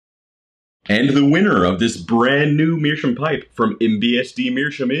And the winner of this brand new Meerschaum pipe from MBSD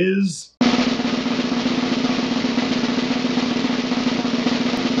Meerschaum is...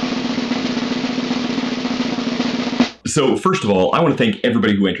 So first of all, I want to thank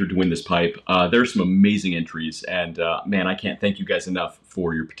everybody who entered to win this pipe. There's some amazing entries, and man, I can't thank you guys enough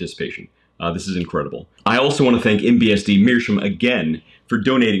for your participation. This is incredible. I also want to thank MBSD Meerschaum again for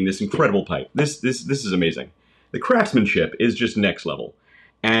donating this incredible pipe. This is amazing. The craftsmanship is just next level.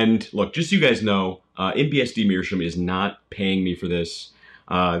 And look, just so you guys know, MBSD Meerschaum is not paying me for this.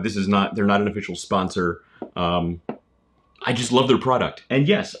 They're not an official sponsor. I just love their product. And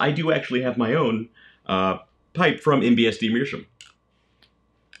yes, I do actually have my own pipe from MBSD Meerschaum.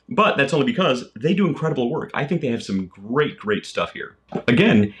 But that's only because they do incredible work. I think they have some great stuff here.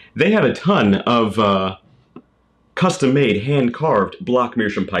 Again, they have a ton of custom-made, hand-carved block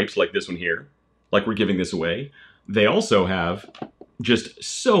Meerschaum pipes like this one here, like we're giving this away. They also have just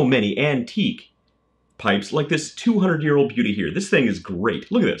so many antique pipes like this 200-year-old beauty here. This thing is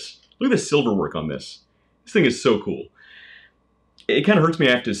great. Look at this. Look at the silver work on this. This thing is so cool. It kind of hurts me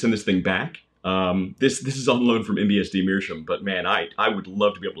I have to send this thing back. This is on loan from MBSD Meerschaum, but man, I would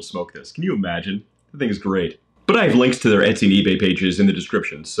love to be able to smoke this. Can you imagine? The thing is great. But I have links to their Etsy and eBay pages in the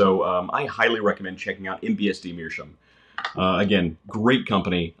description, so I highly recommend checking out MBSD Meerschaum. Again, great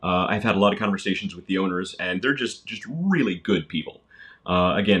company. I've had a lot of conversations with the owners, and they're just really good people.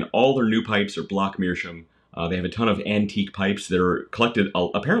 Again, all their new pipes are block Meerschaum. They have a ton of antique pipes that are collected,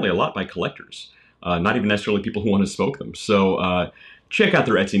 apparently a lot by collectors, not even necessarily people who want to smoke them. So check out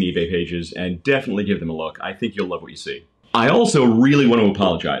their Etsy and eBay pages and definitely give them a look. I think you'll love what you see. I also really want to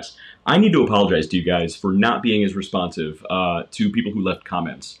apologize. I need to apologize to you guys for not being as responsive to people who left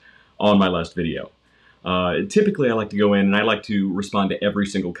comments on my last video. Typically, I like to go in and I like to respond to every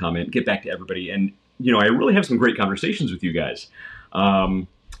single comment, get back to everybody, and you know, I really have some great conversations with you guys.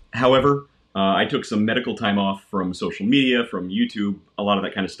 However, I took some medical time off from social media, from YouTube, a lot of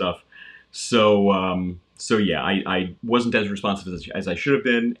that kind of stuff. So yeah, I wasn't as responsive as I should have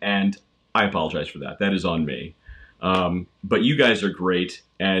been, and I apologize for that. That is on me. But you guys are great,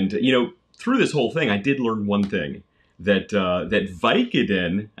 and you know, through this whole thing, I did learn one thing, that that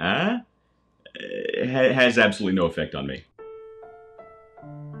Vicodin has absolutely no effect on me.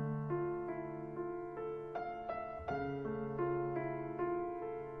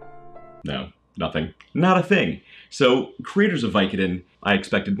 No, nothing. Not a thing. So, creators of Vicodin, I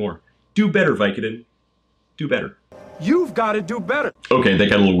expected more. Do better, Vicodin. Do better. You've got to do better. Okay, that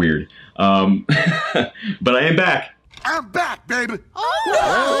got a little weird. But I am back. I'm back, baby.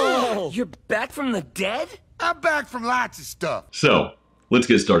 Oh! You're back from the dead? I'm back from lots of stuff. So, let's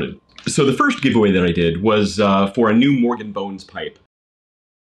get started. So the first giveaway that I did was for a new Morgan Bones pipe.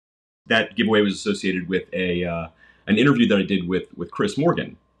 That giveaway was associated with an interview that I did with Chris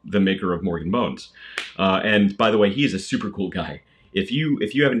Morgan, the maker of Morgan Bones. And by the way, he is a super cool guy. If you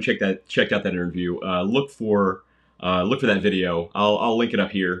haven't checked out that interview, look for that video. I'll link it up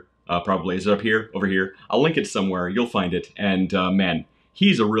here. Probably is it up here? Over here? I'll link it somewhere. You'll find it. And man,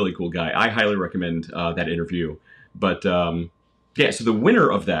 he's a really cool guy. I highly recommend that interview. But yeah, so the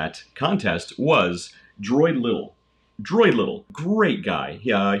winner of that contest was Droid Little. Droid Little, great guy.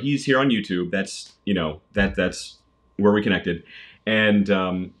 He's here on YouTube. That's, you know, that's where we connected. And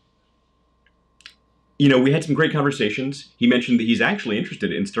you know, we had some great conversations. He mentioned that he's actually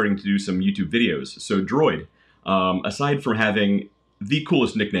interested in starting to do some YouTube videos. So Droid, aside from having the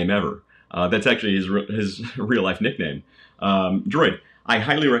coolest nickname ever, that's actually his real life nickname. Droid, I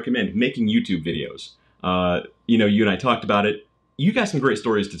highly recommend making YouTube videos. You know, you and I talked about it. You got some great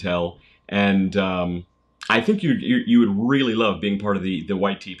stories to tell, and I think you would really love being part of the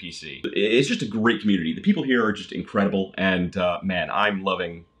YTPC. It's just a great community. The people here are just incredible, and man, I'm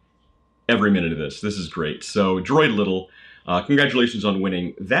loving every minute of this. This is great. So, Droid Little, congratulations on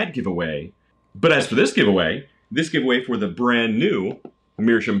winning that giveaway. But as for this giveaway for the brand new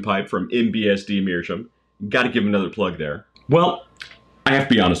Meerschaum pipe from MBSD Meerschaum, got to give another plug there. Well, I have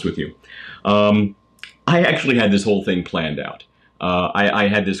to be honest with you. I actually had this whole thing planned out. I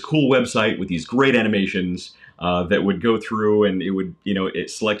had this cool website with these great animations that would go through, and it would, you know, it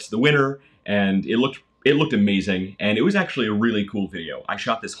selects the winner, and it looked amazing, and it was actually a really cool video. I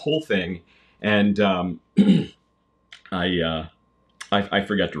shot this whole thing, and I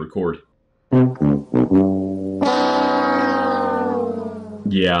forgot to record.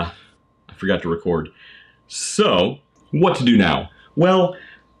 Yeah, I forgot to record. So, what to do now? Well,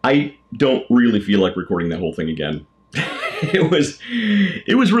 I don't really feel like recording that whole thing again. It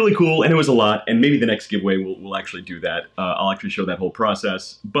was really cool, and it was a lot, and maybe the next giveaway we'll actually do that. I'll actually show that whole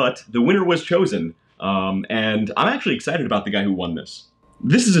process. But the winner was chosen, and I'm actually excited about the guy who won this.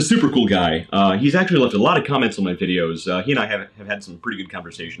 This is a super cool guy. He's actually left a lot of comments on my videos. He and I have had some pretty good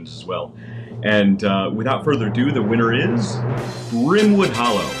conversations as well. And without further ado, the winner is Grimwood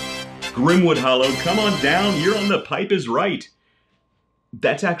Hollow. Grimwood Hollow, come on down. You're on The Pipe is Right.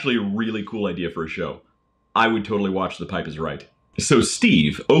 That's actually a really cool idea for a show. I would totally watch The Pipe is Right. So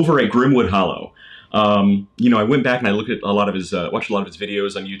Steve, over at Grimwood Hollow, you know, I went back and I looked at a lot of his, watched a lot of his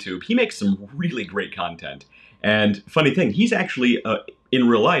videos on YouTube. He makes some really great content. And funny thing, he's actually, in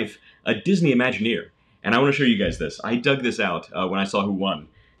real life, a Disney Imagineer. And I want to show you guys this. I dug this out when I saw who won.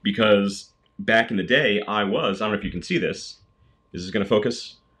 Because back in the day, I don't know if you can see this. Is this going to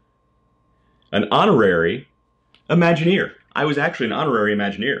focus? An honorary Imagineer. I was actually an honorary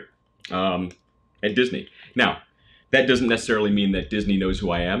Imagineer at Disney. Now, that doesn't necessarily mean that Disney knows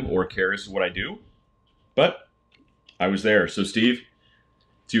who I am or cares what I do. But I was there. So Steve,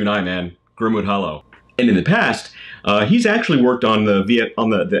 it's you and I, man. Grimwood Hollow. And in the past, he's actually worked on the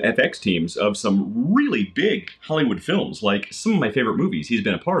FX teams of some really big Hollywood films, like some of my favorite movies he's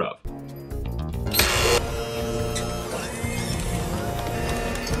been a part of.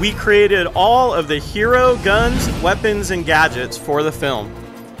 We created all of the hero guns, weapons, and gadgets for the film.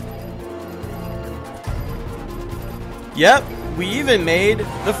 Yep, we even made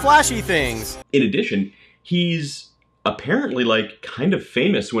the flashy things. In addition, he's apparently like kind of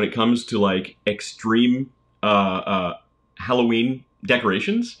famous when it comes to like extreme Halloween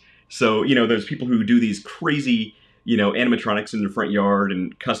decorations. So, you know, there's people who do these crazy, you know, animatronics in their front yard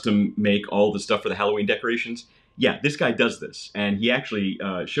and custom make all the stuff for the Halloween decorations. Yeah, this guy does this, and he actually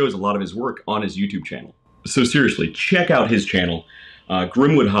shows a lot of his work on his YouTube channel. So seriously, check out his channel,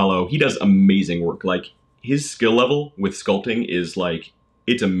 Grimwood Hollow. He does amazing work. Like, his skill level with sculpting is like,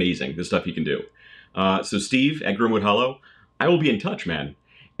 it's amazing, the stuff he can do. So Steve at Grimwood Hollow, I will be in touch, man.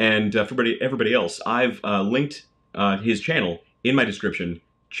 And for everybody else, I've linked his channel in my description.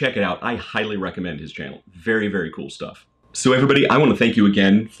 Check it out. I highly recommend his channel. Very, very cool stuff. So everybody, I want to thank you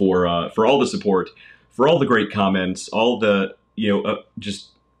again for all the support, for all the great comments, all the, you know,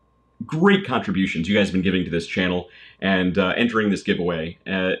 just great contributions you guys have been giving to this channel and entering this giveaway.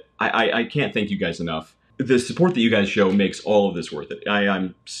 I can't thank you guys enough. The support that you guys show makes all of this worth it.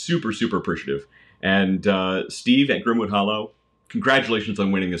 I'm super, super appreciative. And Steve at Grimwood Hollow, congratulations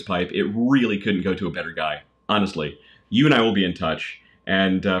on winning this pipe. It really couldn't go to a better guy. Honestly, you and I will be in touch.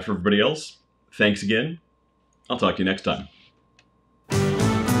 And for everybody else, thanks again. I'll talk to you next time.